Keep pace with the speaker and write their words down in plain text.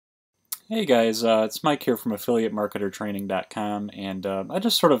Hey guys, it's Mike here from affiliatemarketertraining.com, and I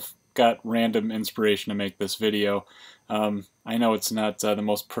just sort of got random inspiration to make this video. I know it's not the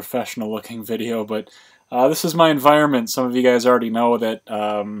most professional looking video, but this is my environment. Some of you guys already know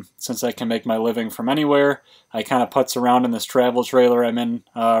that since I can make my living from anywhere, I kind of putz around in this travel trailer I'm in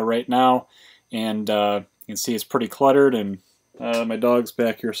right now, and you can see it's pretty cluttered, and my dog's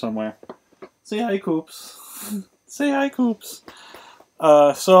back here somewhere. Say hi, Coops. Say hi, Coops.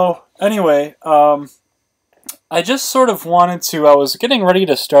 So anyway, I just sort of I was getting ready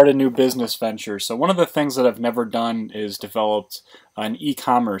to start a new business venture. So one of the things that I've never done is developed an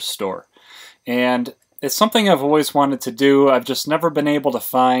e-commerce store. And it's something I've always wanted to do. I've just never been able to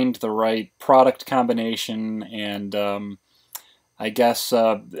find the right product combination. And I guess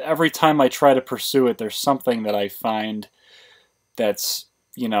every time I try to pursue it, there's something that I find that's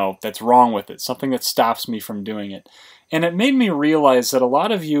wrong with it, something that stops me from doing it. And it made me realize that a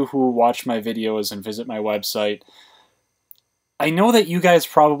lot of you who watch my videos and visit my website, I know that you guys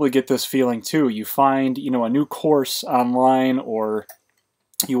probably get this feeling too. You find, a new course online, or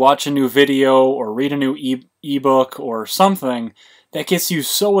you watch a new video or read a new ebook or something that gets you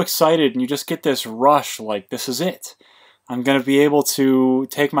so excited, and you just get this rush like, this is it. I'm going to be able to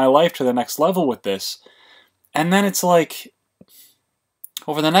take my life to the next level with this. And then it's like,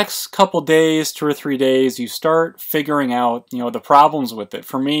 over the next couple days, 2 or 3 days, you start figuring out, the problems with it.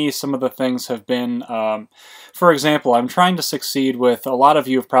 For me, some of the things have been, for example, I'm trying to succeed with, a lot of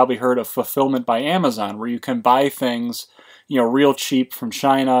you have probably heard of fulfillment by Amazon, where you can buy things, real cheap from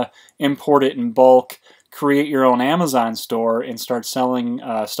China, import it in bulk, create your own Amazon store, and start selling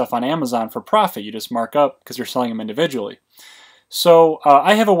stuff on Amazon for profit. You just mark up because you're selling them individually. So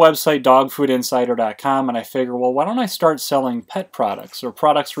I have a website, dogfoodinsider.com, and I figure, well, why don't I start selling pet products or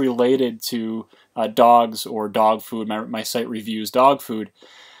products related to dogs or dog food. My site reviews dog food.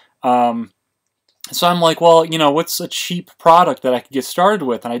 So I'm like, well, what's a cheap product that I could get started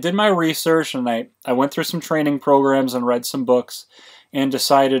with? And I did my research, and I went through some training programs and read some books and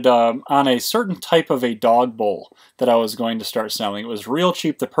decided on a certain type of a dog bowl that I was going to start selling. It was real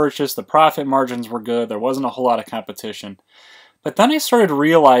cheap to purchase. The profit margins were good. There wasn't a whole lot of competition. But then I started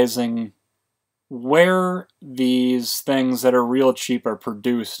realizing where these things that are real cheap are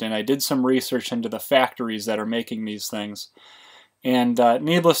produced, and I did some research into the factories that are making these things. And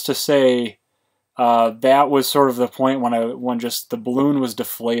needless to say, that was sort of the point when just the balloon was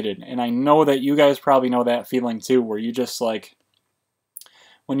deflated. And I know that you guys probably know that feeling too, where you just like,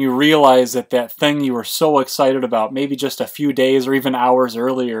 when you realize that thing you were so excited about, maybe just a few days or even hours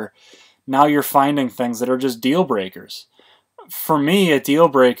earlier, now you're finding things that are just deal breakers. For me, a deal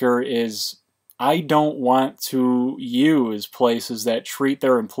breaker is, I don't want to use places that treat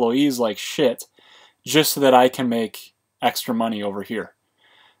their employees like shit just so that I can make extra money over here.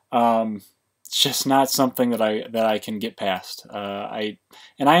 It's just not something that I can get past. And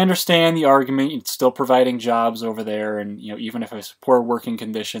I understand the argument. It's still providing jobs over there, and even if it's poor working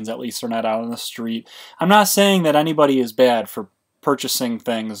conditions, at least they're not out on the street. I'm not saying that anybody is bad for purchasing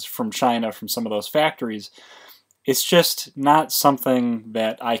things from China, from some of those factories. It's just not something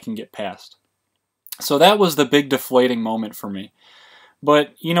that I can get past. So that was the big deflating moment for me.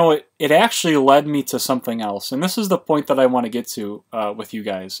 But, it actually led me to something else. And this is the point that I want to get to with you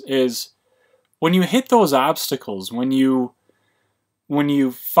guys, is when you hit those obstacles, when you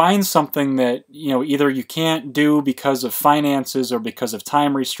find something that, either you can't do because of finances or because of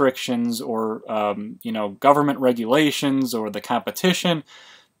time restrictions or, government regulations or the competition,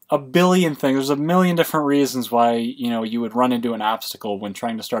 a billion things. There's a million different reasons why, you would run into an obstacle when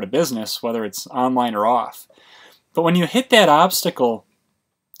trying to start a business, whether it's online or off. But when you hit that obstacle,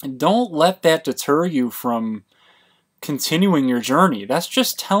 don't let that deter you from continuing your journey. That's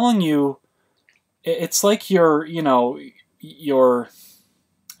just telling you, it's like your, I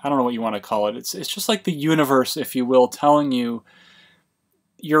don't know what you want to call it. It's just like the universe, if you will, telling you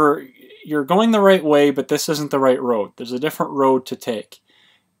you're going the right way, but this isn't the right road. There's a different road to take.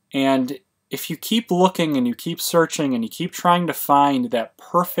 And if you keep looking and you keep searching and you keep trying to find that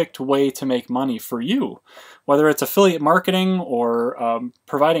perfect way to make money for you, whether it's affiliate marketing or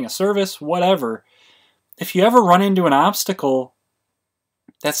providing a service, whatever, if you ever run into an obstacle,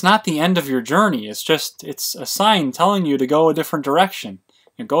 that's not the end of your journey. It's a sign telling you to go a different direction.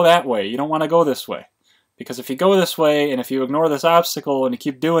 Go that way. You don't want to go this way. Because if you go this way and if you ignore this obstacle and you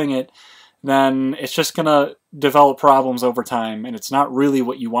keep doing it, then it's just going to develop problems over time, and it's not really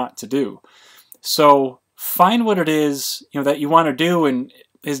what you want to do. So find what it is that you want to do, and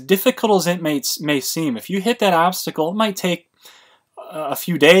as difficult as it may seem, if you hit that obstacle, it might take a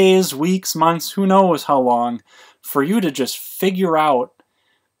few days, weeks, months, who knows how long, for you to just figure out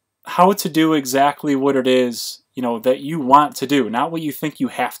how to do exactly what it is, you know, that you want to do, not what you think you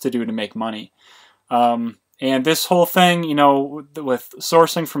have to do to make money. And this whole thing, you know, with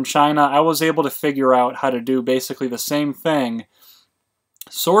sourcing from China, I was able to figure out how to do basically the same thing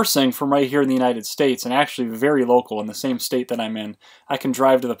sourcing from right here in the United States, and actually very local in the same state that I'm in. I can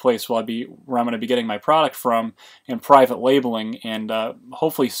drive to the place where I'm going to be getting my product from, and private labeling, and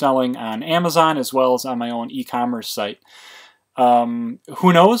hopefully selling on Amazon as well as on my own e-commerce site.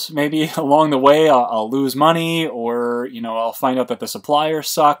 Who knows? Maybe along the way I'll lose money, or you know, I'll find out that the supplier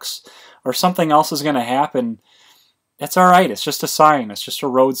sucks, or something else is going to happen. That's all right. It's just a sign. It's just a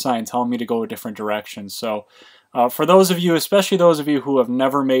road sign telling me to go a different direction. So for those of you, especially those of you who have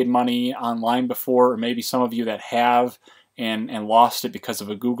never made money online before, or maybe some of you that have and lost it because of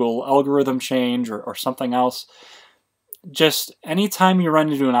a Google algorithm change or something else, just anytime you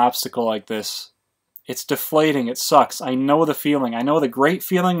run into an obstacle like this, it's deflating. It sucks. I know the feeling. I know the great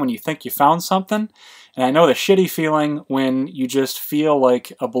feeling when you think you found something, and I know the shitty feeling when you just feel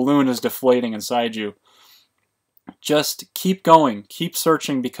like a balloon is deflating inside you. Just keep going. Keep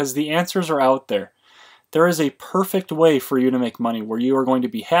searching, because the answers are out there. There is a perfect way for you to make money where you are going to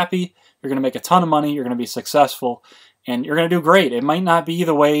be happy, you're going to make a ton of money, you're going to be successful, and you're going to do great. It might not be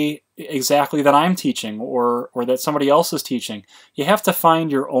the way exactly that I'm teaching or that somebody else is teaching. You have to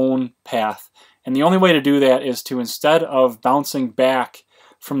find your own path. And the only way to do that is to, instead of bouncing back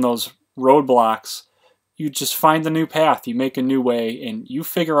from those roadblocks, you just find a new path, you make a new way, and you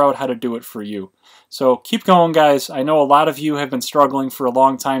figure out how to do it for you. So keep going, guys. I know a lot of you have been struggling for a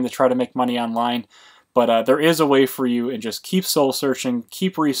long time to try to make money online, but there is a way for you, and just keep soul searching,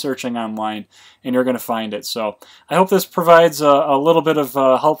 keep researching online, and you're going to find it. So I hope this provides a little bit of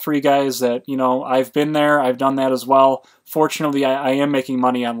help for you guys. That, you know, I've been there, I've done that as well. Fortunately, I am making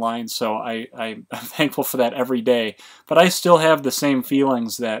money online, so I'm thankful for that every day. But I still have the same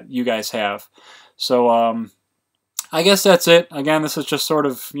feelings that you guys have. So I guess that's it. Again, this is just sort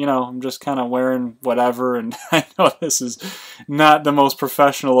of, you know, I'm just kind of wearing whatever, and I know this is not the most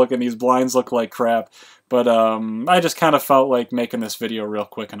professional looking. These blinds look like crap, but I just kind of felt like making this video real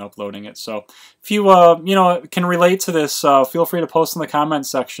quick and uploading it. So if you, you know, can relate to this, feel free to post in the comment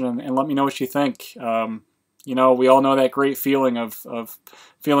section and let me know what you think. You know, we all know that great feeling of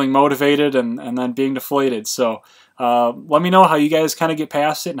feeling motivated and then being deflated. So let me know how you guys kind of get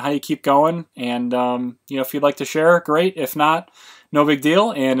past it and how you keep going. And, you know, if you'd like to share, great. If not, no big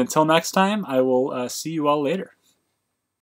deal. And until next time, I will see you all later.